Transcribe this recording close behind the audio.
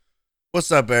What's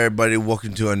up, everybody?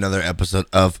 Welcome to another episode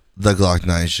of The Glock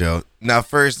 9 Show. Now,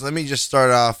 first, let me just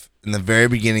start off in the very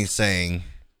beginning saying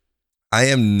I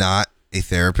am not a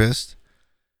therapist.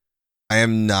 I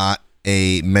am not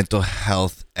a mental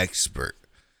health expert.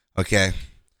 Okay?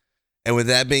 And with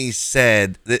that being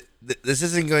said, this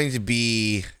isn't going to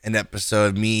be an episode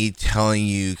of me telling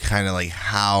you kind of like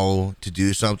how to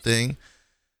do something.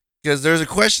 Because there's a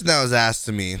question that was asked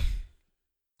to me.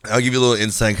 I'll give you a little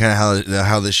insight kind of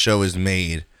how this show is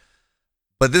made.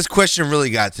 But this question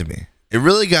really got to me. It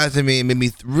really got to me. It made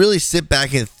me really sit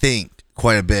back and think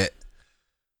quite a bit.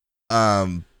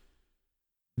 But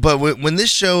when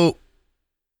this show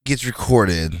gets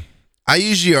recorded, I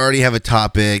usually already have a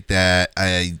topic that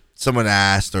someone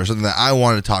asked or something that I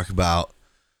want to talk about.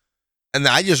 And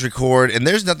then I just record, and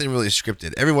there's nothing really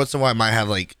scripted. Every once in a while, I might have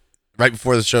like, right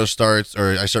before the show starts,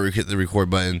 or I start hitting the record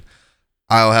button,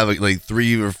 I'll have like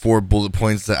 3 or 4 bullet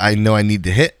points that I know I need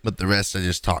to hit, but the rest I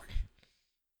just talk.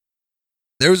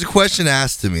 There was a question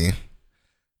asked to me.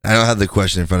 I don't have the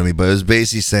question in front of me, but it was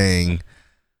basically saying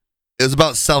it was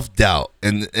about self-doubt,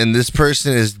 and this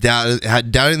person is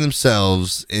doubting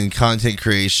themselves in content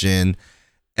creation,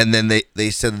 and then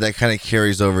they said that kind of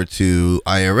carries over to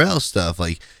IRL stuff.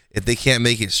 Like if they can't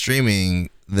make it streaming,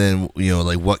 then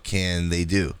like what can they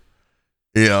do?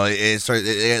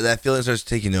 That feeling starts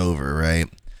taking over, right?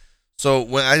 So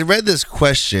when I read this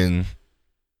question,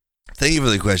 thank you for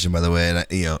the question, by the way.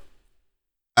 And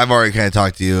I've already kind of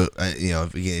talked to you.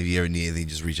 If you ever need anything,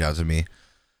 just reach out to me.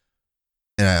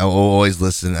 And I always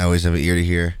listen. I always have an ear to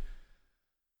hear.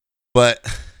 But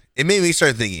it made me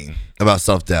start thinking about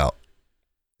self-doubt,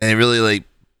 and it really like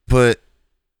put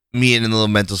me in a little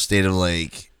mental state of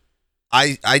like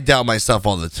I doubt myself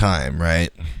all the time,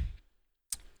 right?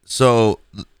 So,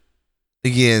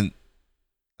 again,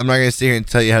 I'm not gonna sit here and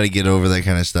tell you how to get over that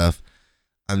kind of stuff.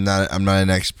 I'm not an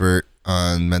expert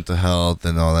on mental health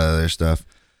and all that other stuff,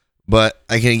 but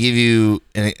I can give you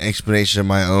an explanation of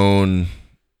my own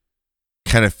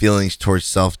kind of feelings towards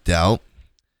self-doubt.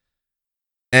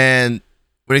 And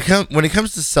when it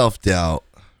comes to self-doubt,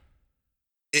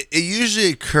 it usually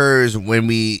occurs when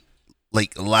we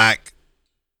like lack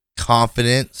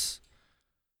confidence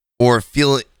or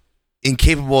feel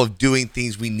incapable of doing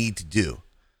things we need to do.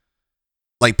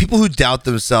 Like people who doubt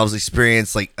themselves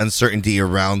experience like uncertainty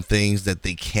around things that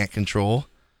they can't control,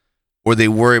 or they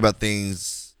worry about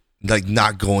things like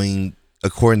not going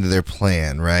according to their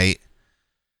plan, right?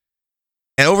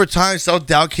 And over time,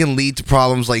 self-doubt can lead to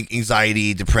problems like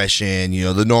anxiety, depression,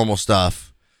 the normal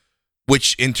stuff,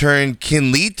 which in turn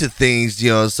can lead to things,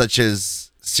 such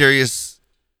as serious,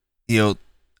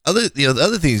 other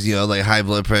things, like high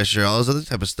blood pressure, all those other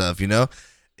type of stuff.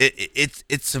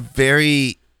 It's a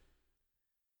very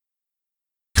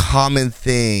common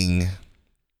thing.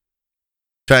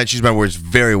 Trying to choose my words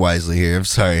very wisely here. I'm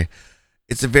sorry.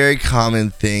 It's a very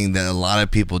common thing that a lot of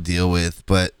people deal with,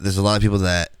 but there's a lot of people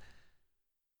that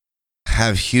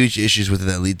have huge issues with it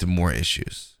that lead to more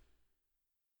issues.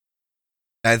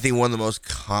 I think one of the most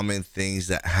common things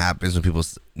that happens when people,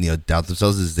 doubt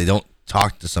themselves is they don't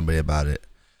talk to somebody about it.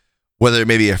 Whether it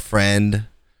may be a friend,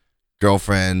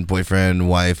 girlfriend, boyfriend,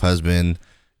 wife, husband,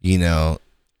 one of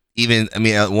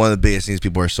the biggest things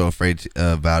people are so afraid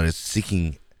about is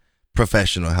seeking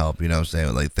professional help, what I'm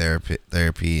saying, like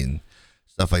therapy and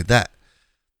stuff like that.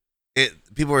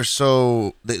 People are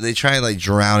so, they try and like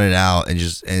drown it out and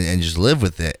just live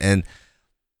with it. And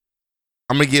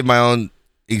I'm going to give my own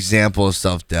example of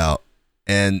self-doubt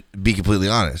and be completely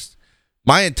honest.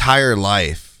 My entire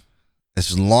life,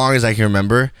 as long as I can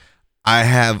remember, I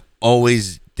have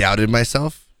always doubted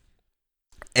myself.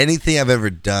 Anything I've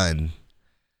ever done,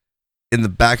 in the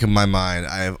back of my mind,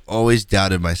 I have always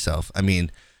doubted myself. I mean,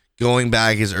 going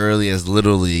back as early as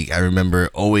Little League, I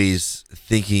remember always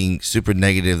thinking super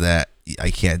negative that I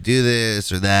can't do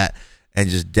this or that, and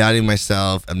just doubting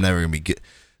myself. I'm never gonna be good.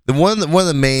 One of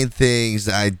the main things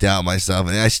that I doubt myself,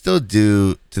 and I still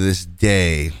do to this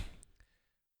day,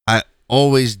 I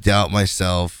always doubt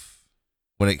myself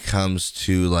when it comes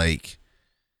to like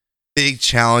big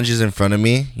challenges in front of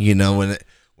me. When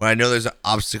I know there's an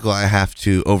obstacle I have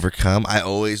to overcome, I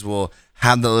always will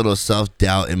have the little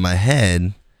self-doubt in my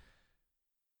head.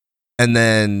 And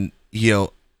then,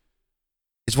 it's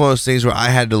one of those things where I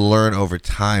had to learn over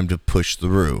time to push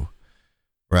through,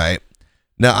 right?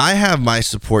 Now, I have my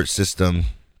support system.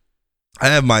 I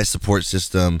have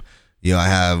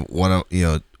one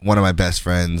of my best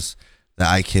friends that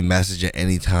I can message at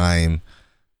any time,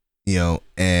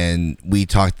 and we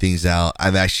talk things out.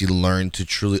 I've actually learned to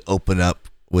truly open up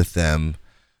with them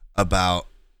about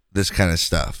this kind of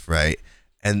stuff, right?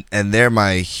 And they're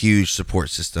my huge support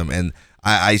system. And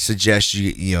I suggest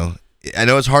you know, I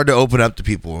know it's hard to open up to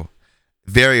people,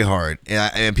 very hard,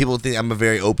 and people think I'm a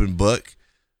very open book.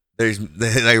 There's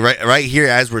like right here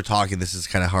as we're talking, this is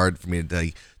kind of hard for me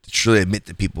to truly admit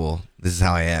to people this is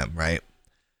how I am, right?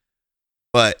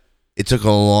 But it took a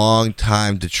long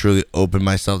time to truly open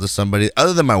myself to somebody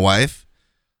other than my wife,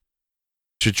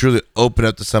 to truly open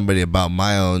up to somebody about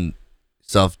my own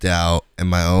self-doubt and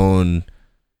my own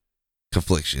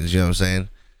conflictions, you know what I'm saying?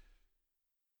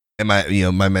 And my, you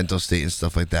know, my mental state and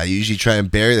stuff like that. I usually try and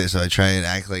bury this, so I try and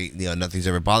act like, you know, nothing's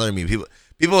ever bothering me. People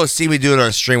will see me do it on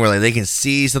a stream where like they can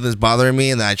see something's bothering me,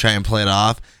 and then I try and play it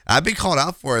off. I've been called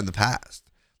out for it in the past.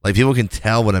 Like people can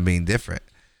tell when I'm being different,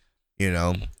 you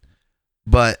know.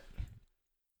 But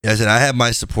as I said, I have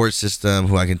my support system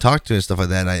who I can talk to and stuff like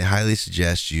that, and I highly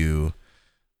suggest you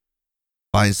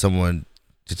find someone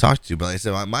to talk to. But like I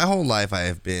said, my whole life I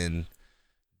have been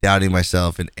doubting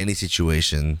myself in any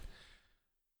situation.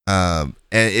 And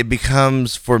it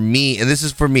becomes for me, and this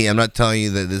is for me, I'm not telling you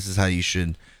that this is how you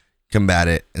should combat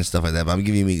it and stuff like that, but I'm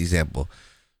giving you an example.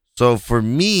 So for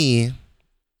me,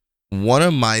 one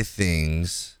of my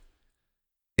things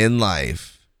in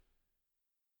life,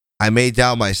 I may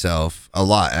doubt myself a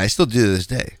lot, and I still do to this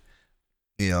day.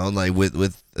 You know, like with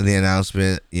the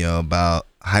announcement, you know, about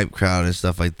Hype Crowd and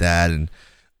stuff like that, and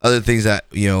other things that,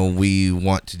 you know, we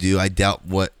want to do. I doubt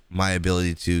what my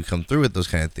ability to come through with those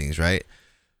kind of things, right?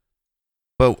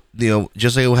 But, you know,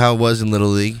 just like how it was in Little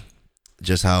League,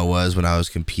 just how it was when I was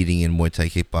competing in Muay Thai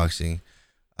kickboxing,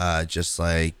 just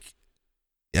like,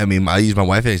 I mean, I use my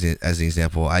wife as an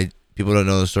example. People don't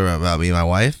know the story about me and my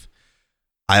wife.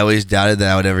 I always doubted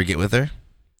that I would ever get with her.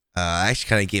 I actually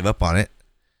kind of gave up on it.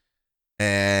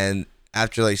 And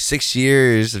after like 6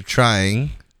 years of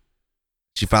trying,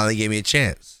 she finally gave me a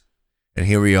chance. And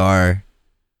here we are.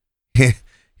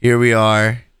 Here we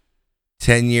are.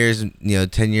 10 years, you know,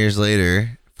 10 years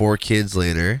later, 4 kids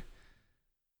later,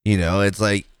 you know, it's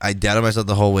like I doubted myself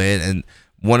the whole way. And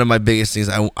one of my biggest things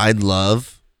I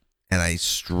love and I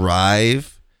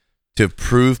strive to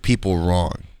prove people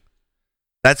wrong.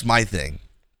 That's my thing.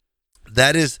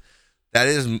 That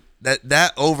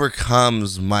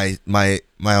overcomes my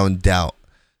own doubt.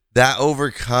 That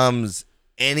overcomes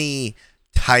any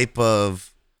type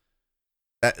of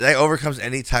that overcomes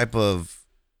any type of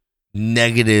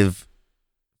negative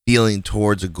feeling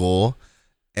towards a goal,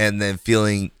 and then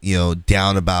feeling, you know,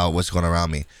 down about what's going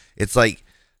around me. It's like,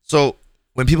 so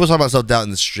when people talk about self-doubt in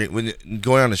the stream, when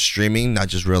going on to streaming, not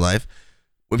just real life,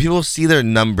 when people see their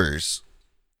numbers,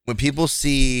 when people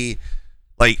see,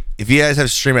 like, if you guys have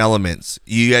Stream Elements,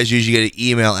 you guys usually get an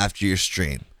email after your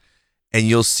stream, and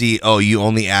you'll see, oh, you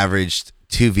only averaged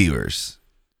 2 viewers,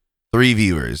 3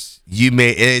 viewers, and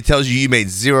it tells you made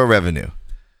 0 revenue.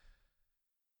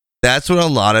 That's when a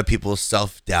lot of people's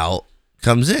self-doubt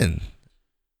comes in.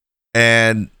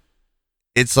 And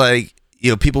it's like, you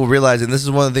know, people realize, and this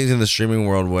is one of the things in the streaming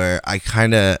world where I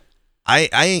kind of,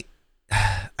 I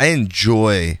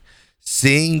enjoy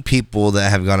seeing people that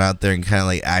have gone out there and kind of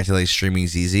like acting like streaming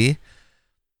is easy.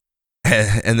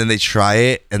 And then they try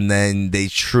it, and then they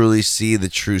truly see the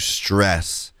true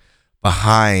stress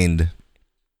behind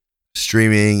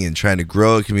streaming and trying to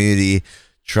grow a community,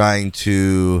 trying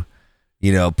to,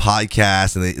 you know,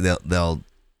 podcast, and they'll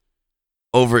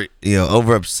over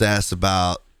obsess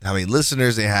about how many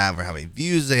listeners they have or how many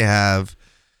views they have.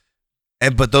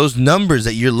 But those numbers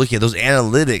that you're looking at, those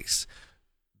analytics,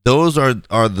 those are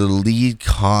the lead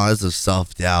cause of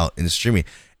self-doubt in streaming.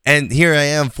 And here I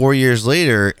am 4 years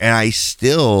later, and I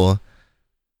still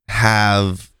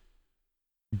have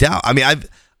doubt. I mean,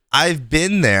 I've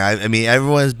been there. I mean,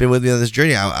 everyone's been with me on this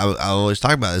journey. I always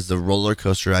talk about it as the roller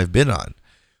coaster I've been on.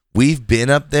 We've been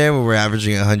up there where we're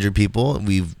averaging 100 people.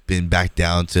 We've been back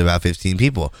down to about 15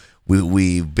 people.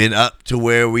 We've been up to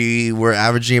where we were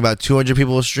averaging about 200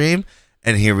 people a stream,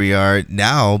 and here we are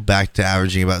now back to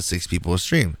averaging about 6 people a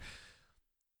stream.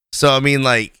 So, I mean,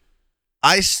 like,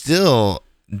 I still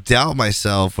doubt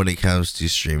myself when it comes to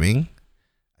streaming.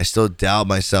 I still doubt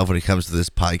myself when it comes to this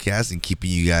podcast and keeping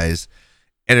you guys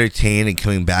entertained and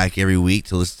coming back every week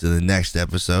to listen to the next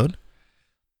episode.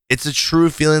 It's a true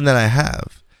feeling that I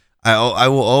have. I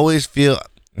will always feel,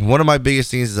 one of my biggest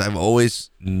things is I've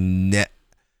always I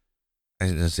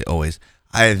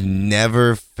have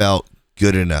never felt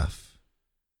good enough.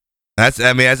 That's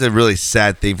a really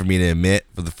sad thing for me to admit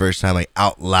for the first time, like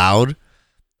out loud.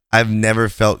 I've never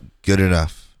felt good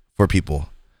enough for people.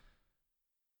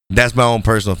 That's my own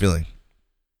personal feeling.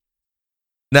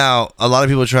 Now, a lot of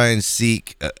people try and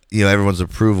seek, everyone's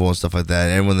approval and stuff like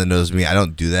that. Everyone that knows me, I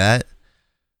don't do that.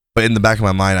 But in the back of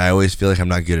my mind, I always feel like I'm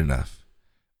not good enough.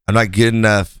 I'm not good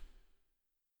enough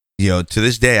To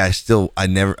this day, I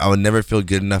would never feel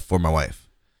good enough for my wife.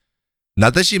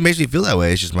 Not that she makes me feel that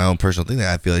way. It's just my own personal thing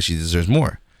that I feel like she deserves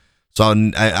more. So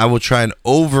I will try and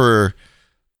over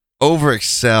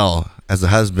excel as a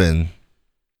husband,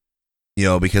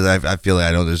 because I feel like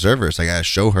I don't deserve her. So I got to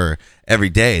show her every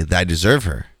day that I deserve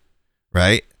her.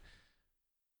 Right.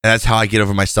 And that's how I get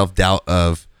over my self-doubt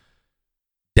of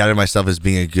doubting myself as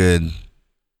being a good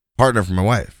partner for my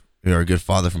wife, or a good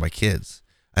father for my kids.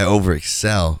 I over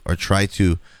excel, or try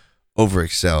to over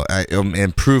excel,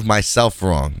 and prove myself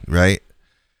wrong, right?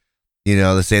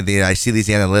 The same thing. I see these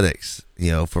analytics,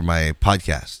 for my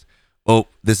podcast. Oh,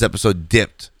 this episode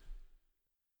dipped.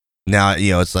 Now,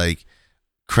 it's like,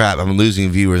 crap, I'm losing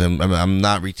viewers. I'm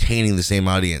not retaining the same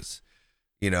audience.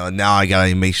 Now I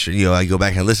gotta make sure, I go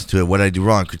back and listen to it. What did I do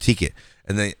wrong? Critique it.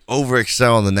 And then over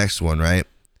excel on the next one, right?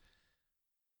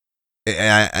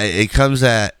 It comes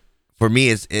at, for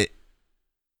me, I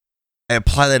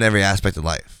apply that in every aspect of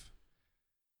life.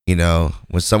 When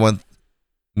someone,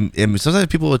 and sometimes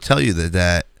people will tell you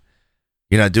that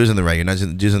you're not doing something right, you're not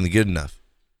doing something good enough.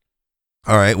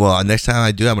 All right, well, next time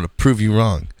I do, I'm going to prove you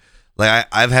wrong. Like,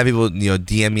 I've had people,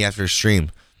 DM me after a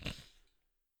stream.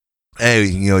 Hey,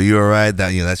 you were right,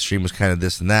 that stream was kind of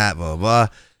this and that, blah, blah, blah.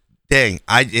 Dang,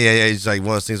 it's like one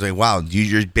of those things like, wow,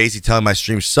 you're basically telling my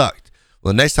stream sucked.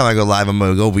 Well, the next time I go live, I'm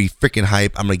going to go be freaking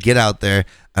hype. I'm going to get out there,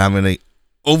 and I'm going to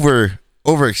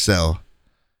over excel.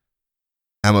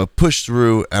 I'm going to push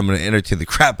through. I'm going to entertain the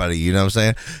crap out of you. You know what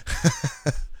I'm saying?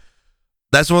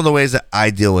 That's one of the ways that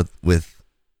I deal with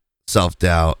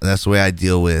self-doubt. And that's the way I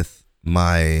deal with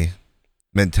my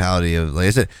mentality of, like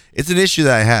I said, it's an issue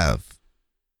that I have.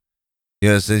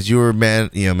 Since you were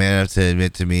man enough to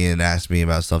admit to me and ask me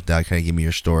about self-doubt, kind of give me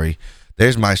your story.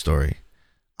 There's my story.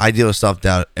 I deal with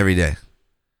self-doubt every day.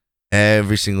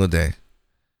 Every single day.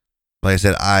 Like I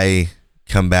said, I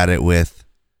combat it with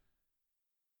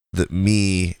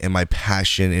me and my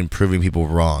passion in proving people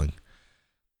wrong.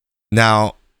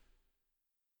 Now,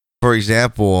 for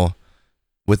example,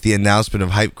 with the announcement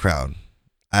of Hype Crowd,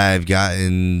 I've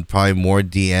gotten probably more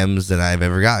DMs than I've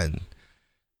ever gotten.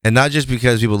 And not just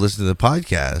because people listen to the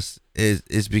podcast,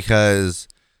 it's because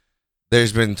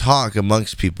there's been talk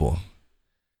amongst people.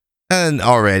 And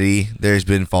already there's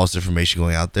been false information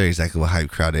going out there, exactly what Hype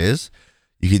Crowd is.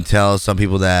 You can tell some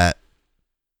people that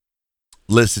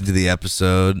listen to the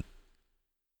episode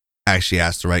actually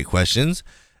ask the right questions.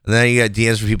 And then you got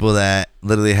DMs for people that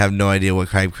literally have no idea what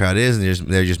Hype Crowd is, and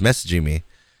they're just messaging me.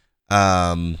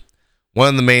 One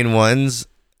of the main ones,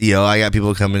 I got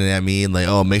people coming at me and like,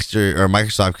 oh, Mixer or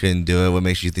Microsoft couldn't do it. What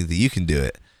makes you think that you can do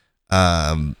it?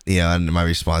 And my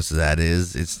response to that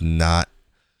is, it's not.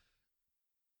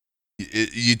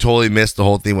 You totally missed the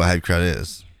whole thing. What Hype Crowd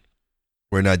is.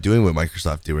 We're not doing what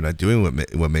Microsoft did. We're not doing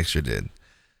what Mixer did.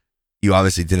 You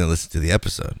obviously didn't listen to the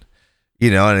episode,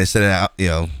 and instead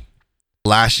of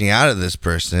lashing out at this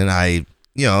person, like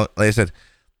I said,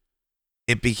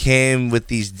 it became with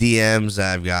these DMs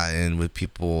that I've gotten with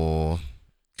people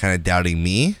kind of doubting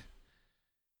me.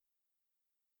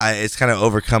 It's kind of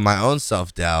overcome my own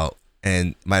self-doubt,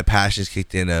 and my passion's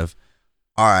kicked in of,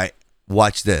 all right,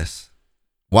 watch this.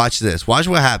 Watch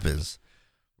what happens.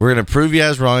 We're going to prove you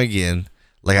guys wrong again,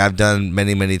 like I've done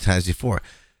many, many times before.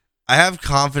 I have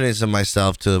confidence in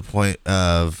myself to the point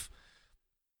of,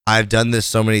 I've done this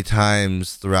so many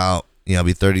times throughout, I'll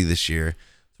be 30 this year.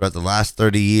 Throughout the last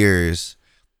 30 years,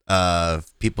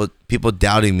 people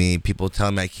doubting me, people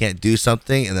telling me I can't do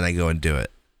something, and then I go and do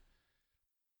it.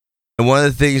 And one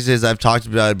of the things is, I've talked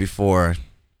about it before.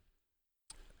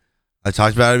 I've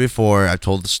told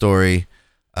the story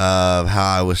of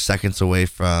how I was seconds away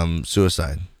from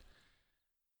suicide.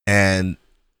 And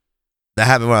that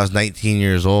happened when I was 18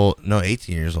 years old. I was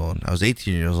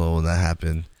 18 years old when that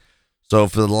happened. So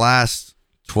for the last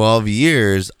 12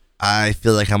 years, I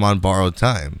feel like I'm on borrowed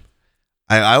time.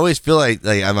 I always feel like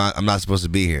I'm not supposed to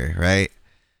be here, right?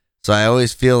 So I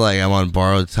always feel like I'm on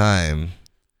borrowed time.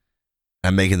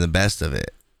 I'm making the best of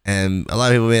it. And a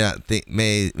lot of people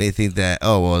may think that,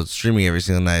 oh, well, streaming every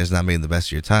single night is not making the best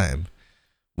of your time.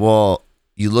 Well,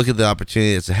 you look at the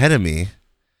opportunity that's ahead of me.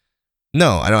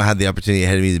 No, I don't have the opportunity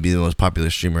ahead of me to be the most popular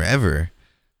streamer ever.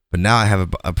 But now I have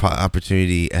an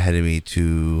opportunity ahead of me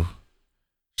to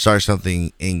start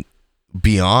something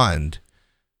beyond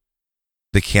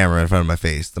the camera in front of my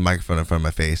face, the microphone in front of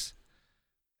my face.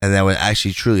 And that would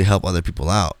actually truly help other people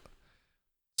out.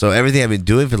 So everything I've been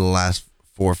doing for the last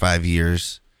 4 or 5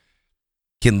 years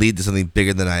can lead to something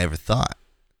bigger than I ever thought.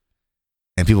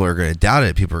 And people are going to doubt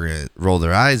it. People are going to roll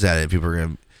their eyes at it. People are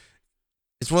going to...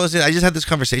 It's one of those things. I just had this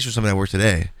conversation with someone at work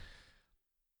today.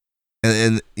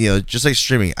 And just like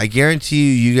streaming, I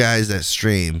guarantee you guys that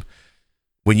stream,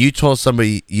 when you told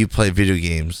somebody you play video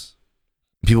games,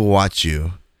 people watch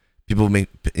you, people make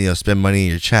spend money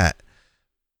in your chat,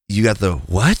 you got the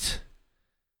what?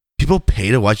 People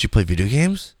pay to watch you play video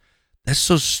games? That's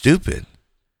so stupid.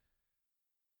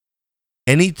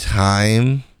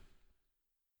 Anytime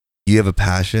you have a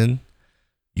passion,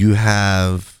 you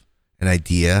have an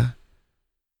idea,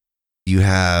 you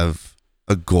have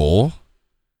a goal,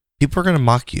 people are going to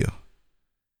mock you.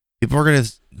 People are going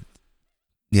to,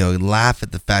 laugh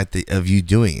at the fact of you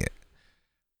doing it.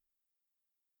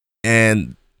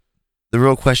 And the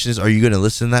real question is, are you going to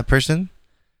listen to that person?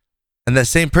 And that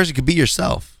same person could be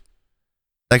yourself.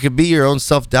 That could be your own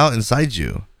self-doubt inside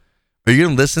you. Are you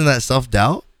going to listen to that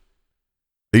self-doubt?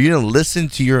 Are you going to listen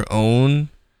to your own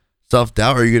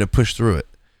self-doubt, or are you going to push through it?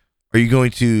 Are you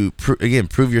going to,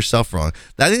 prove yourself wrong?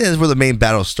 I think that's where the main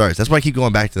battle starts. That's why I keep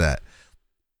going back to that.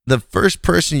 The first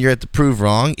person you're at to prove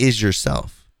wrong is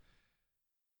yourself.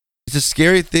 It's a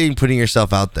scary thing putting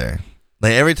yourself out there.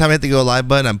 Like every time I hit the go live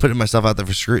button, I'm putting myself out there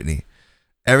for scrutiny.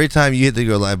 Every time you hit the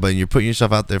go live button, you're putting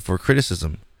yourself out there for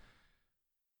criticism.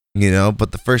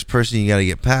 But the first person you got to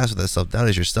get past with that self-doubt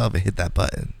is yourself, and hit that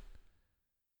button.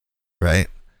 Right?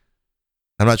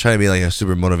 I'm not trying to be like a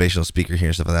super motivational speaker here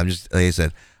and stuff like that. I'm just, like I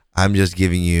said, I'm just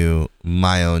giving you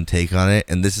my own take on it.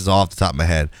 And this is all off the top of my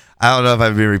head. I don't know if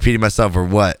I've been repeating myself or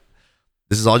what.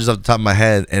 This is all just off the top of my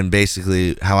head and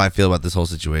basically how I feel about this whole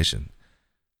situation.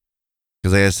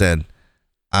 Because like I said,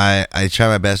 I try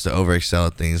my best to over excel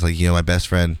at things. Like, my best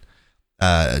friend,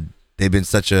 they've been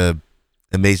such a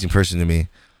amazing person to me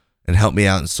and helped me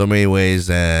out in so many ways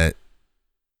that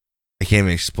I can't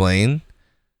even explain,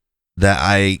 that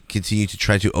I continue to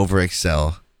try to over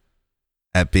excel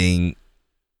at being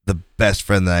the best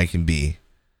friend that I can be,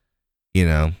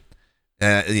 so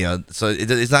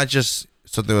it's not just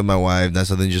something with my wife, not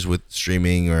something just with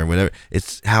streaming or whatever.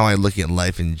 It's how I look at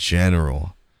life in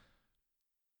general,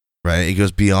 right? It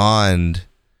goes beyond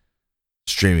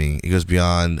streaming. It goes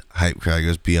beyond Hype Crowd. It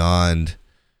goes beyond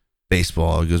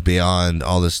baseball. It goes beyond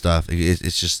all this stuff.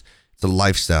 It's a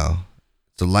lifestyle.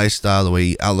 It's a lifestyle, the way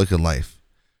you outlook at life,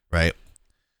 right?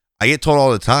 I get told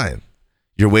all the time,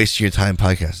 you're wasting your time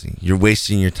podcasting. You're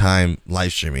wasting your time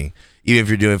live streaming, even if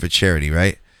you're doing it for charity,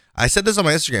 right? I said this on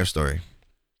my Instagram story.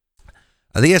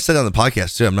 I think I said it on the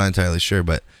podcast too. I'm not entirely sure,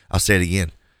 but I'll say it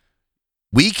again.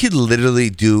 We could literally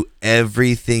do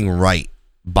everything right,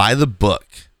 by the book,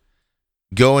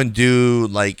 go and do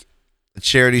like a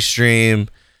charity stream,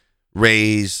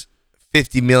 raise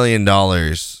 $50 million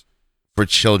for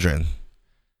children.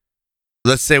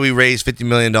 Let's say we raised $50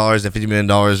 million and $50 million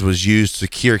was used to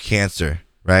cure cancer,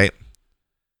 right?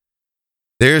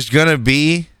 There's going to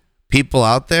be people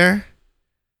out there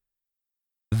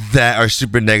that are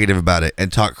super negative about it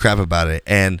and talk crap about it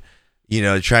and,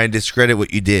 try and discredit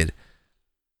what you did.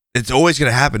 It's always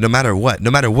going to happen no matter what. No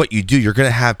matter what you do, you're going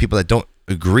to have people that don't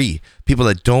agree, people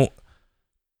that don't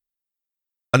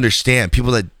understand,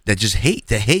 people that just hate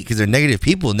because they're negative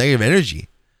people, negative energy.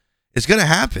 It's going to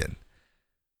happen.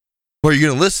 Or are you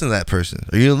going to listen to that person?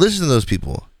 Are you going to listen to those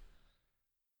people?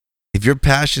 If you're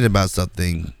passionate about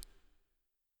something,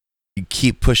 you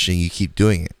keep pushing, you keep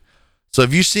doing it. So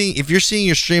if you're seeing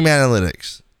your stream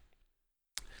analytics,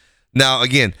 now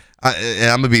again,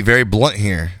 and I'm gonna be very blunt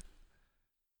here.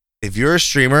 If you're a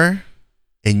streamer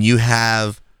and you've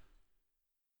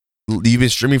been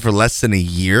streaming for less than a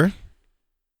year,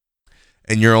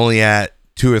 and you're only at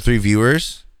 2 or 3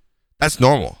 viewers, that's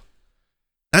normal.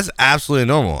 That's absolutely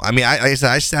normal. I mean, like I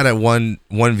said, I sat at one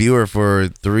viewer for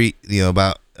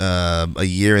about a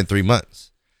year and 3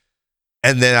 months,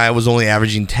 and then I was only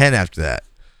averaging 10 after that.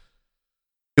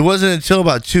 It wasn't until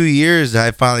about 2 years that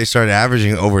I finally started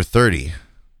averaging over 30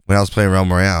 when I was playing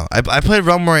Realm Royale. I played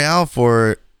Realm Royale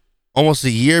for almost a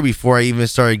year before I even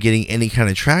started getting any kind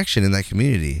of traction in that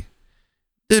community.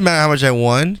 Didn't matter how much I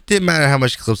won. Didn't matter how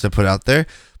much clips I put out there.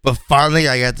 But finally,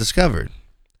 I got discovered.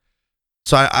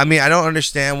 So, I mean, I don't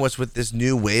understand what's with this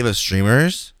new wave of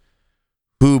streamers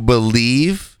who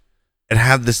believe and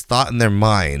have this thought in their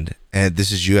mind. And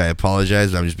this is you. I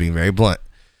apologize. But I'm just being very blunt.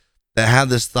 That have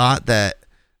this thought that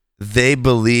they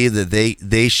believe that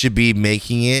they should be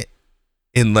making it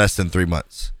in less than 3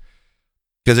 months.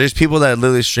 Because there's people that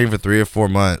literally stream for 3 or 4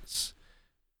 months.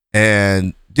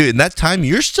 And, dude, in that time,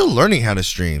 you're still learning how to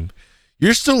stream.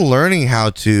 You're still learning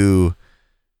how to,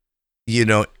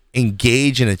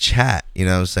 engage in a chat. You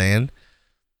know what I'm saying?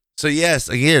 So, yes,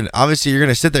 again, obviously, you're going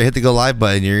to sit there, hit the go live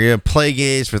button. You're going to play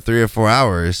games for 3 or 4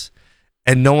 hours.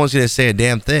 And no one's going to say a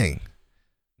damn thing.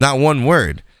 Not one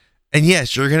word. And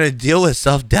yes, you're going to deal with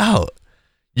self-doubt.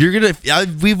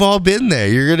 we've all been there.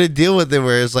 You're gonna deal with it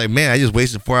where it's like, man, I just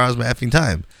wasted 4 hours of my effing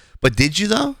time. But did you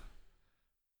though?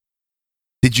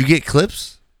 Did you get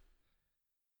clips?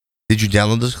 Did you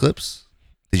download those clips?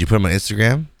 Did you put them on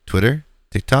Instagram, Twitter,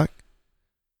 TikTok,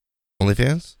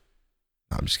 OnlyFans?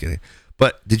 No, I'm just kidding.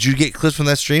 But did you get clips from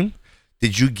that stream?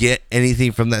 Did you get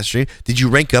anything from that stream? Did you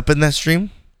rank up in that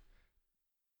stream?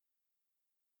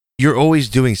 You're always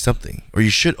doing something, or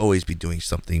you should always be doing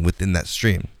something within that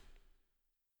stream.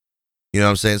 You know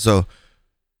what I'm saying? So,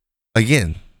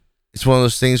 again, it's one of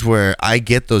those things where I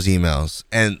get those emails,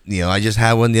 and I just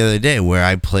had one the other day where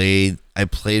I played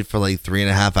for like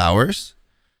 3.5 hours,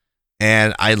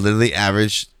 and I literally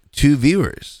averaged 2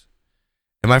 viewers.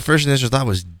 And my first initial thought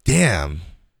was, damn,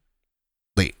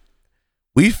 like,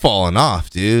 we've fallen off,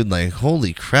 dude. Like,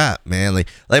 holy crap, man.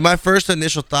 Like my first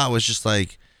initial thought was just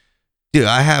like, dude,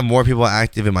 I have more people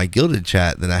active in my Gilded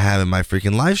chat than I have in my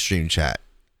freaking live stream chat.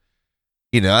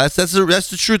 That's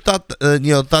the true thought.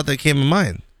 Thought that came to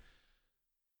mind.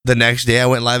 The next day, I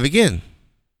went live again.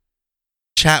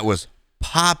 Chat was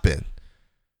popping.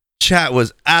 Chat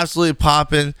was absolutely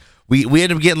popping. We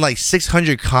ended up getting like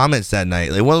 600 comments that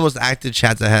night. Like one of the most active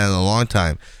chats I had in a long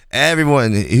time.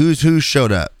 Everyone who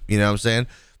showed up. You know what I'm saying?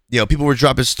 People were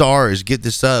dropping stars, get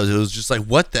the subs. It was just like,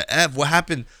 what the F? What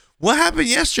happened? What happened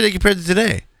yesterday compared to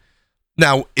today?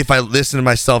 Now, if I listen to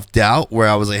my self-doubt where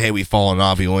I was like, hey, we've fallen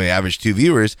off, we only averaged 2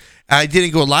 viewers, and I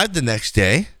didn't go live the next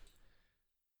day,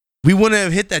 we wouldn't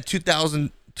have hit that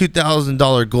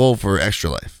 $2,000 goal for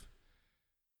Extra Life.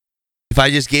 If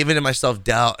I just gave in to my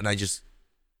self-doubt and I just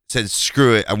said,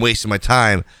 screw it, I'm wasting my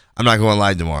time, I'm not going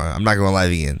live tomorrow, I'm not going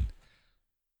live again,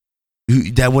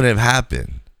 that wouldn't have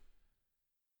happened.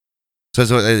 So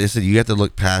that's what I said, you have to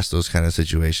look past those kind of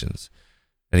situations.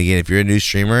 And again, if you're a new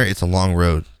streamer, it's a long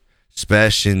road,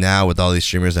 especially now with all these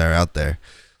streamers that are out there.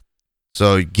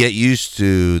 So get used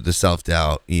to the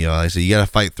self-doubt. Like I said, you got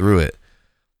to fight through it.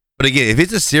 But again, if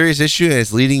it's a serious issue and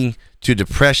it's leading to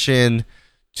depression,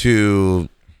 to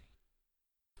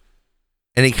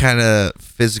any kind of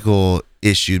physical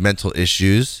issue, mental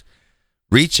issues,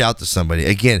 reach out to somebody.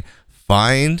 Again,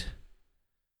 find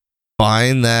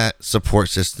that support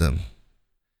system.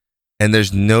 And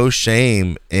there's no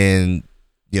shame in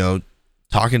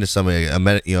talking to somebody, a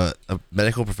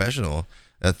medical professional,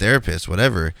 a therapist,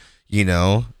 whatever.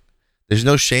 There's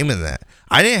no shame in that.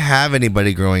 I didn't have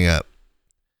anybody growing up.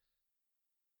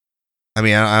 I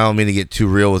mean, I don't mean to get too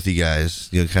real with you guys,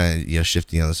 kind of,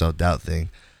 shifting on the self-doubt thing.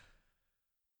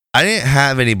 I didn't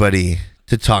have anybody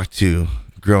to talk to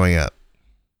growing up.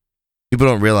 People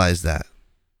don't realize that.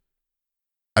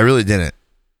 I really didn't.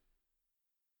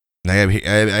 And I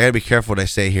gotta be careful what I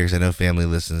say here because I know family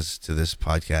listens to this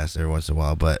podcast every once in a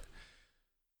while. But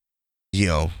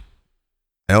I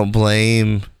don't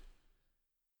blame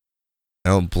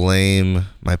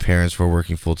my parents for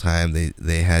working full time.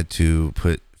 They had to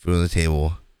put food on the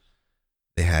table.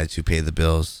 They had to pay the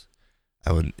bills.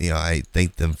 I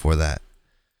thank them for that.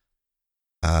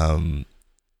 I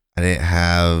didn't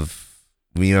have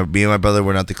me and my brother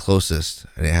were not the closest.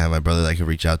 I didn't have my brother that I could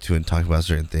reach out to and talk about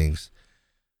certain things.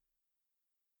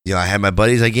 I had my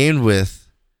buddies I gamed with,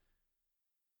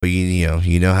 but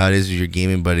you know how it is with your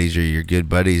gaming buddies or your good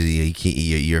buddies.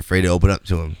 You're afraid to open up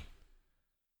to them,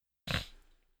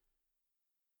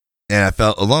 and I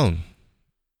felt alone.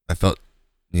 I felt,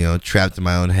 trapped in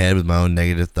my own head with my own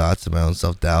negative thoughts and my own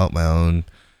self-doubt, and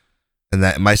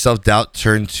that my self-doubt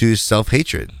turned to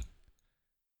self-hatred.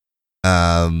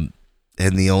 And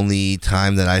the only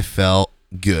time that I felt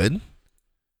good,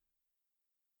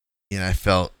 and I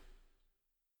felt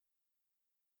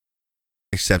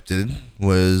accepted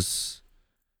was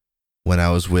when I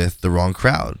was with the wrong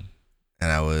crowd and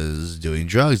I was doing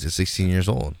drugs at 16 years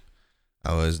old.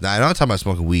 I'm not talking about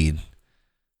smoking weed.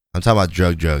 I'm talking about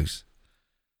drugs.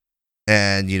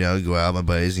 And, go out with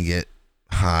my buddies and get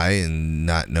high and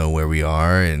not know where we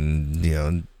are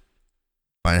and,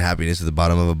 find happiness at the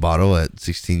bottom of a bottle at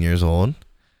 16 years old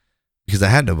because I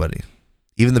had nobody.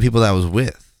 Even the people that I was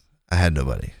with, I had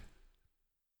nobody.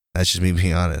 That's just me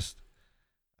being honest.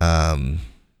 I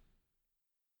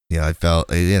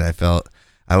felt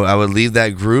I would leave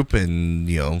that group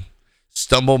and,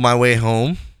 stumble my way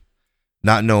home,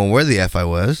 not knowing where the F I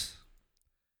was,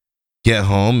 get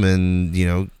home and,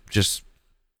 just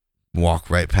walk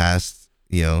right past,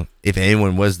 if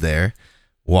anyone was there,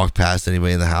 walk past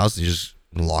anybody in the house and just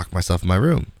lock myself in my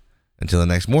room until the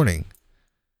next morning.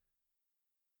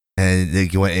 And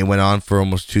it went on for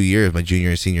almost 2 years, my junior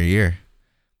and senior year,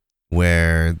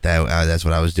 where that's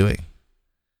what I was doing.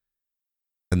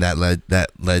 And that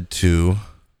led to,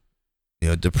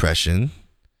 depression.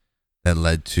 That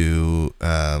led to,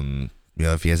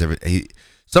 if he has ever,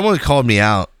 someone called me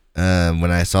out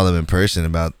when I saw them in person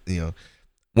about,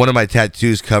 one of my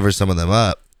tattoos covers some of them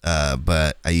up,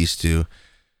 but I used to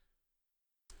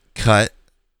cut,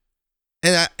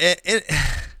 and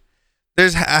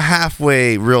there's a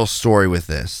halfway real story with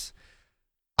this.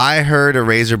 I heard a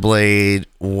razor blade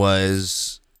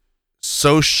was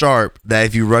so sharp that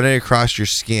if you run it across your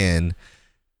skin,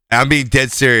 I'm being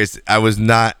dead serious. I was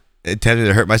not intending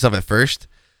to hurt myself at first,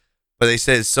 but they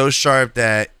said it's so sharp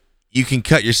that you can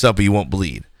cut yourself, but you won't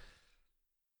bleed.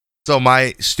 So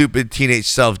my stupid teenage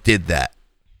self did that.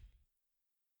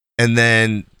 And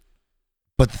then,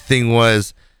 but the thing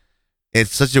was,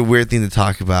 it's such a weird thing to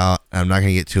talk about. I'm not going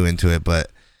to get too into it,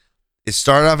 but it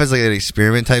started off as like an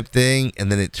experiment type thing,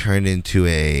 and then it turned into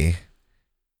if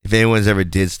anyone's ever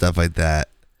did stuff like that,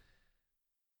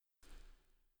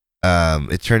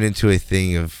 it turned into a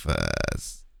thing of,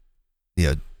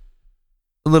 a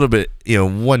little bit,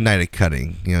 one night of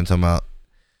cutting. You know what I'm talking about?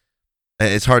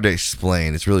 It's hard to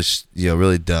explain. It's really,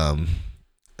 really dumb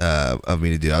of me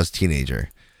to do. I was a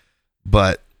teenager,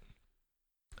 but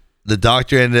the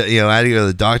doctor ended. I had to go to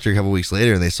the doctor a couple weeks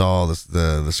later, and they saw all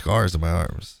the scars on my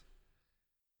arms.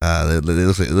 It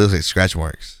looks like scratch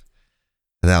marks,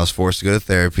 and I was forced to go to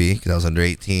therapy because I was under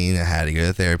 18. I had to go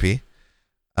to therapy.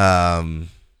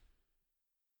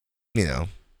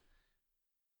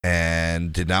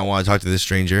 And did not want to talk to this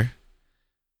stranger.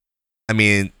 I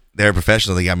mean, they're a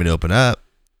professional. They got me to open up.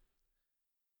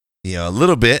 A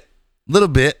little bit,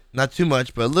 not too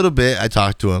much, but a little bit. I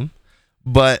talked to him,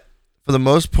 but for the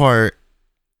most part,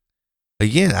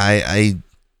 again, I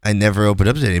never opened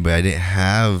up to anybody. I didn't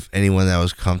have anyone that I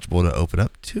was comfortable to open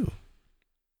up to.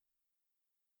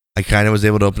 I kind of was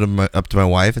able to open up to my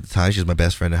wife at the time. She was my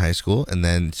best friend in high school, and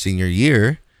then senior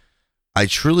year, I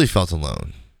truly felt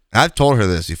alone. I've told her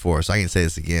this before, so I can say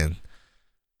this again.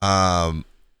 Once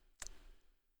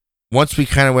we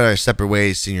kind of went our separate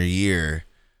ways senior year,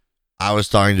 I was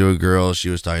talking to a girl. She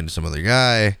was talking to some other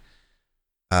guy.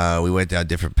 We went down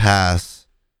different paths.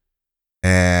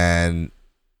 And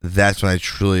that's when I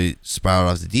truly spiraled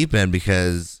off the deep end,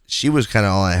 because she was kind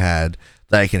of all I had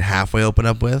that I can halfway open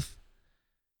up with.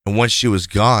 And once she was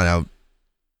gone,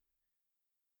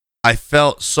 I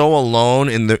felt so alone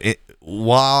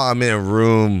while I'm in a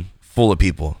room full of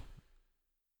people.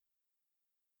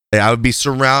 I would be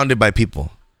surrounded by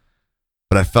people,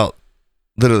 but I felt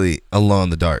literally alone in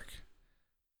the dark,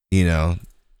 And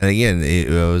again,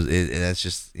 that's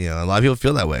just, a lot of people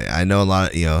feel that way. I know a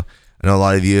lot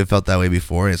of you have felt that way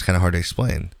before, and it's kind of hard to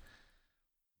explain.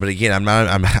 But again,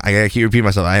 I gotta keep repeating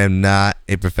myself. I am not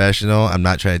a professional. I'm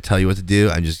not trying to tell you what to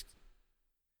do. I'm just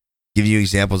giving you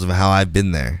examples of how I've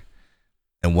been there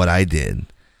and what I did.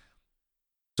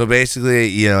 So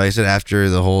basically, like I said, after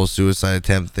the whole suicide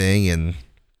attempt thing and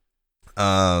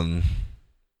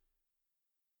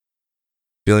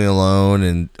feeling alone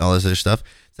and all this other stuff,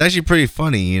 it's actually pretty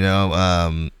funny,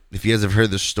 if you guys have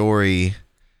heard the story.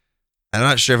 I'm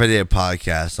not sure if I did a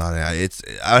podcast on it.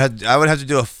 I would have to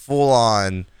do a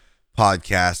full-on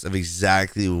podcast of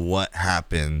exactly what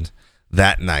happened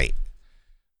that night.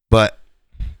 But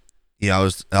I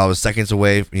was seconds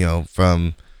away,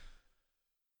 from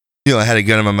I had a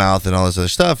gun in my mouth and all this other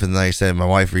stuff, and like I said, my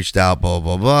wife reached out, blah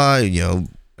blah blah.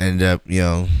 Ended up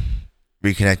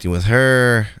reconnecting with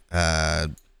her.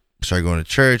 Started going to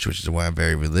church, which is why I'm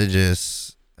very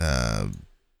religious. I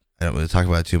don't really talk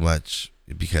about it too much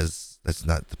because that's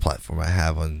not the platform I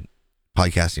have on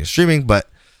podcasting and streaming. But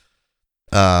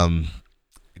I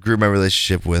grew my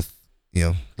relationship with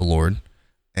the Lord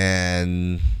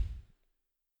and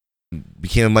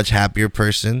became a much happier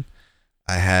person.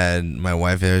 I had my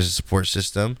wife as a support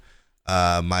system.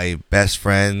 My best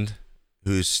friend,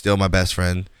 who's still my best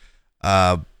friend,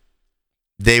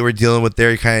 they were dealing with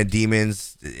their kind of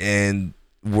demons and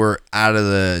were out of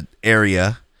the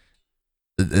area.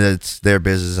 It's their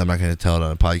business. I'm not going to tell it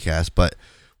on a podcast, but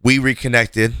we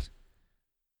reconnected.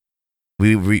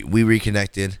 We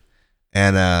reconnected,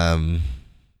 and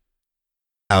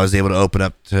I was able to open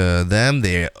up to them.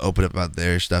 They opened up about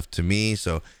their stuff to me,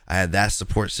 so I had that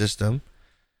support system.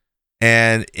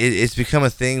 And it's become a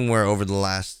thing where over the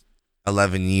last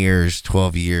 11 years,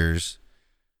 12 years,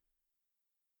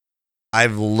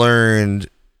 I've learned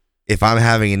if I'm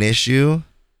having an issue,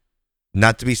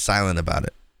 not to be silent about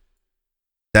it.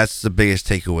 That's the biggest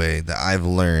takeaway that I've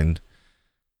learned,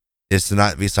 is to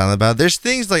not be silent about it. There's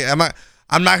things like I'm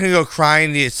not gonna go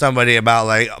crying to somebody about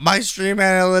like my stream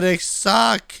analytics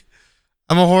suck.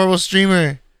 I'm a horrible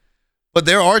streamer. But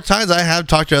there are times I have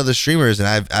talked to other streamers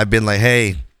and I've been like,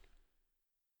 hey,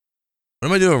 what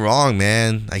am I doing wrong,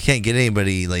 man? I can't get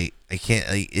anybody. Like I can't.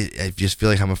 I just feel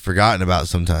like I'm forgotten about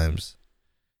sometimes.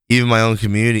 even my own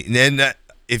community. And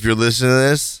if you're listening to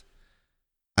this,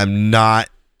 I'm not.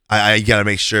 I gotta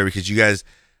make sure, because you guys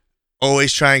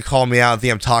always try and call me out and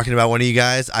think I'm talking about one of you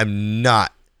guys. I'm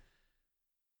not.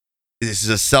 This is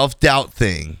a self-doubt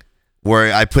thing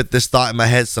where I put this thought in my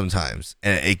head sometimes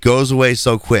and it goes away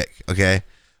so quick, okay?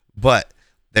 But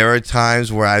there are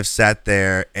times where I've sat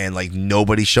there and like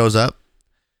nobody shows up.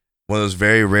 One of those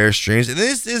very rare streams. And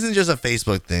this isn't just a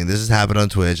Facebook thing. This has happened on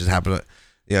Twitch. It's happened on,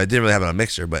 it didn't really happen on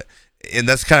Mixer, and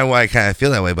that's kind of why I kind of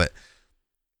feel that way. But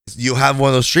you'll have one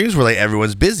of those streams where like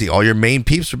everyone's busy. All your main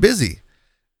peeps are busy.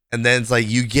 And then it's like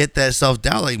you get that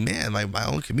self-doubt, like, man, my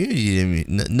own community,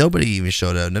 nobody even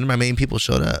showed up. None of my main people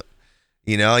showed up.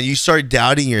 And you start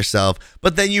doubting yourself.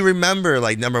 But then you remember,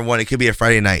 like, number one, it could be a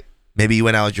Friday night. Maybe you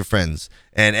went out with your friends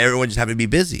and everyone just happened to be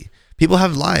busy. People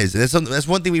have lives. And that's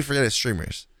one thing we forget as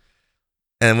streamers.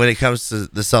 And when it comes to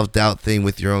the self-doubt thing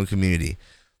with your own community,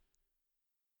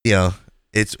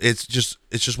 it's just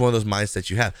one of those mindsets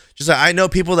you have. Just like I know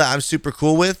people that I'm super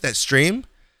cool with that stream.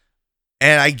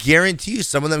 And I guarantee you,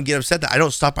 some of them get upset that I don't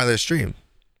stop by their stream.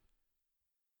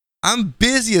 I'm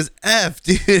busy as F,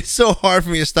 dude. It's so hard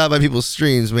for me to stop by people's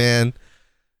streams, man.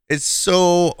 It's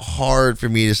so hard for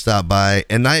me to stop by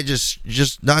and not just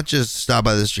stop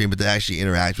by the stream, but to actually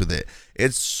interact with it.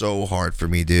 It's so hard for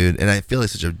me, dude. And I feel like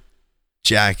such a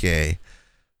jackass.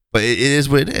 But it is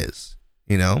what it is,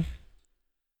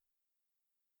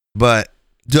 But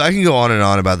dude, I can go on and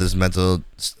on about this mental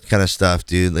kind of stuff,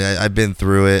 dude. Like, I've been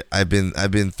through it. I've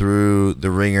been through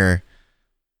the ringer.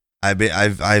 I've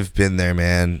been there,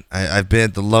 man. I've been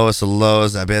at the lowest of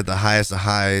lows. I've been at the highest of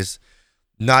highs,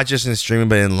 not just in streaming,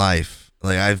 but in life.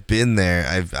 Like I've been there.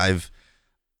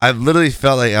 I've literally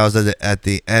felt like I was at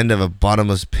the end of a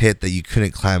bottomless pit that you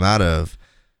couldn't climb out of,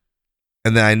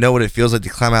 and then I know what it feels like to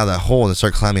climb out of that hole and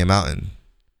start climbing a mountain,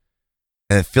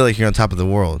 and I feel like you're on top of the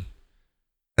world.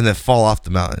 And then fall off the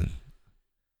mountain.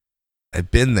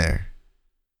 I've been there.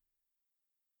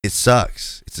 It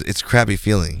sucks. It's a crappy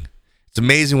feeling. It's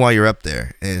amazing while you're up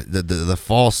there. And the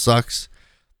fall sucks.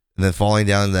 And then falling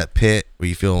down in that pit where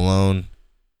you feel alone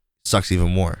sucks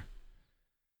even more.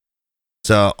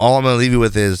 So all I'm going to leave you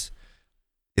with is,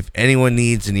 if anyone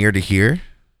needs an ear to hear,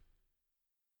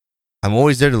 I'm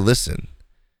always there to listen.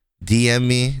 DM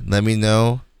me. Let me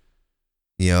know.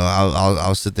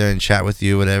 I'll sit there and chat with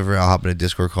you, whatever. I'll hop in a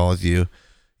Discord call with you.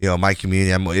 My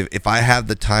community. If I have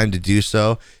the time to do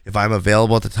so, if I'm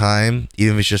available at the time,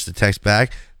 even if it's just a text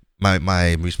back,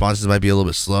 my responses might be a little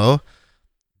bit slow,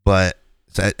 but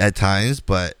at times.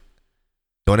 But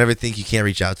don't ever think you can't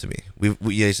reach out to me.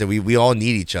 We all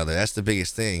need each other. That's the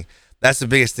biggest thing. That's the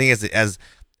biggest thing as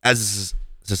a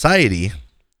society,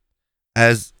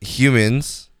 as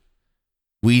humans,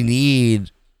 we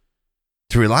need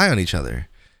to rely on each other.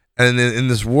 And in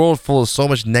this world full of so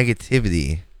much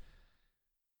negativity,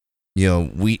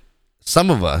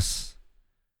 some of us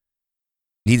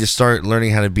need to start learning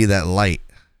how to be that light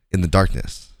in the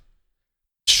darkness.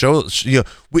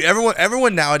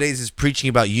 Everyone nowadays is preaching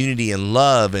about unity and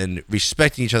love and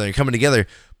respecting each other and coming together,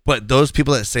 but those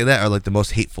people that say that are like the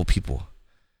most hateful people.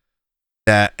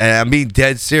 And I'm being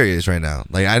dead serious right now.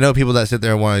 Like, I know people that sit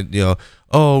there and want to,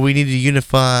 we need to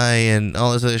unify and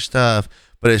all this other stuff.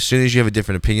 But as soon as you have a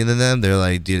different opinion than them, they're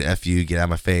like, dude, F you, get out of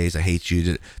my face, I hate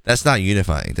you. That's not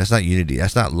unifying. That's not unity.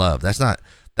 That's not love. That's not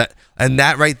that. And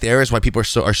that right there is why people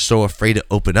are so afraid to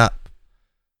open up.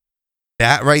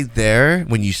 That right there,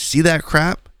 when you see that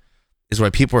crap, is why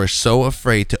people are so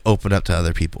afraid to open up to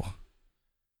other people.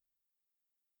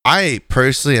 I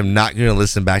personally am not going to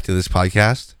listen back to this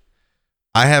podcast.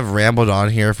 I have rambled on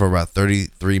here for about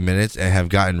 33 minutes and have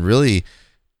gotten really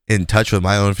in touch with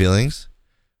my own feelings,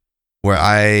 where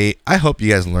I hope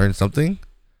you guys learned something.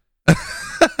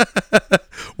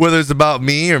 Whether it's about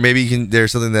me or maybe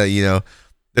there's something that,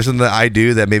 there's something that I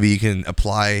do that maybe you can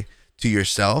apply to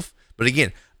yourself. But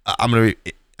again, I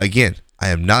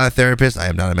am not a therapist. I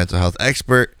am not a mental health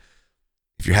expert.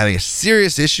 If you're having a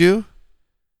serious issue,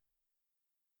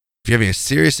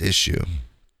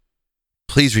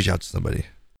 please reach out to somebody.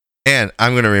 And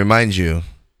I'm going to remind you,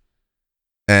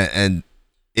 and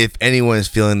if anyone is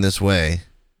feeling this way,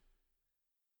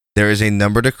 there is a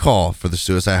number to call for the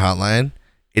suicide hotline.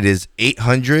 It is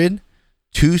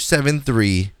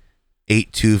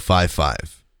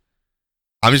 800-273-8255.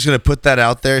 I'm just going to put that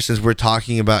out there since we're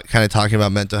talking about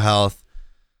mental health.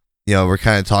 We're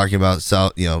kind of talking about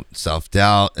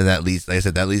self-doubt, and that leads, like I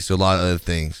said, that leads to a lot of other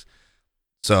things.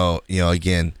 So,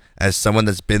 again, as someone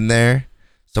that's been there,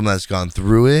 someone that's gone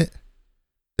through it,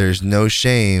 there's no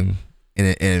shame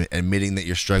in admitting that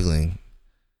you're struggling.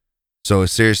 So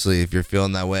seriously, if you're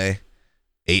feeling that way,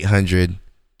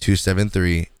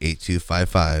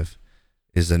 273-8255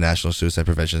 is the National Suicide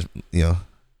Prevention,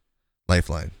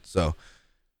 lifeline. So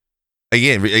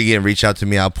again, reach out to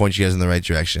me. I'll point you guys in the right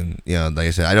direction. Like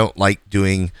I said, I don't like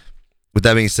doing. With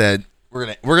that being said,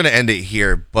 we're gonna end it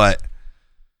here, but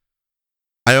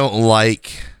I don't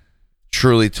like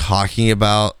truly talking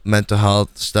about mental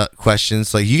health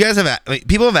questions. Like, you guys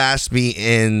people have asked me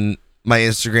in my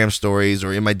Instagram stories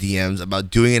or in my DMs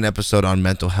about doing an episode on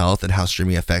mental health and how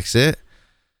streaming affects it.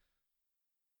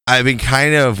 I've been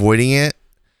kind of avoiding it,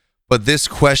 but this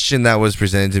question that was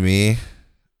presented to me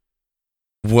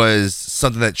was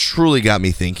something that truly got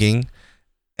me thinking.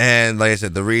 And like I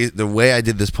said, the way I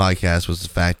did this podcast was the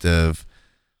fact of,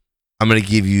 I'm going to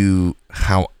give you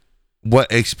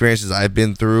what experiences I've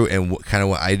been through and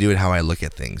what I do and how I look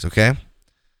at things. Okay.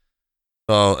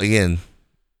 So again,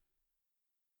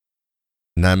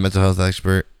 I'm not a mental health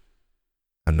expert.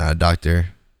 I'm not a doctor.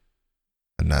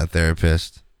 I'm not a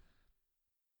therapist.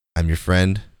 I'm your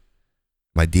friend.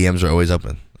 My DMs are always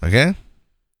open. Okay.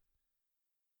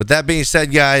 With that being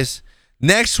said, guys,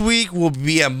 next week will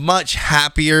be a much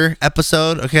happier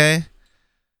episode. Okay.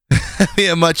 Be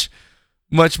a much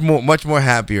more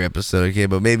happier episode. Okay.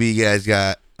 But maybe you guys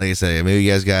got, like I said, maybe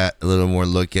you guys got a little more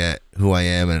look at who I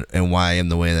am and why I am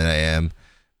the way that I am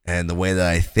and the way that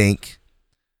I think.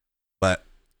 But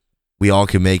we all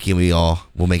can make it. We all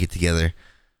will make it together.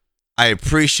 I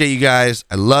appreciate you guys.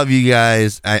 I love you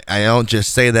guys. I don't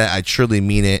just say that. I truly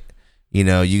mean it.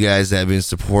 You guys that have been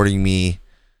supporting me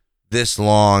this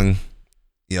long,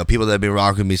 people that have been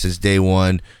rocking with me since day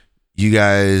one, you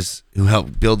guys who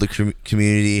helped build the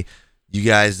community, you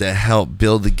guys that helped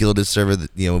build the Gilded server,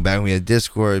 back when we had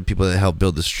Discord, people that helped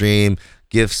build the stream,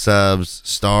 gift subs,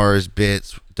 stars,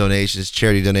 bits, donations,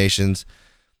 charity donations.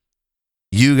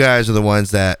 You guys are the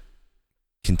ones that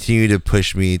continue to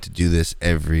push me to do this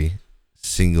every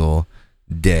single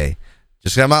day.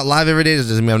 Just 'cause I'm not live every day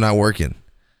doesn't mean I'm not working.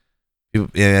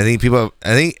 I think people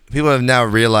have now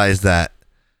realized that.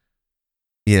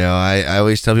 I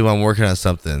always tell people I'm working on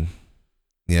something.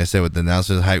 I said with the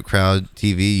announcement of Hype Crowd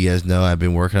TV, you guys know I've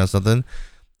been working on something.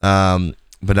 But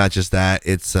not just that.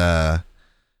 It's I'm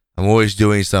always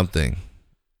doing something.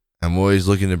 I'm always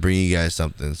looking to bring you guys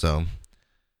something. So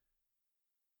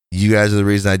you guys are the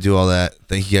reason I do all that.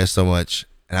 Thank you guys so much.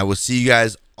 And I will see you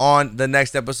guys on the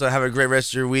next episode. Have a great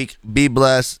rest of your week. Be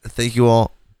blessed. Thank you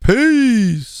all.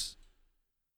 Peace.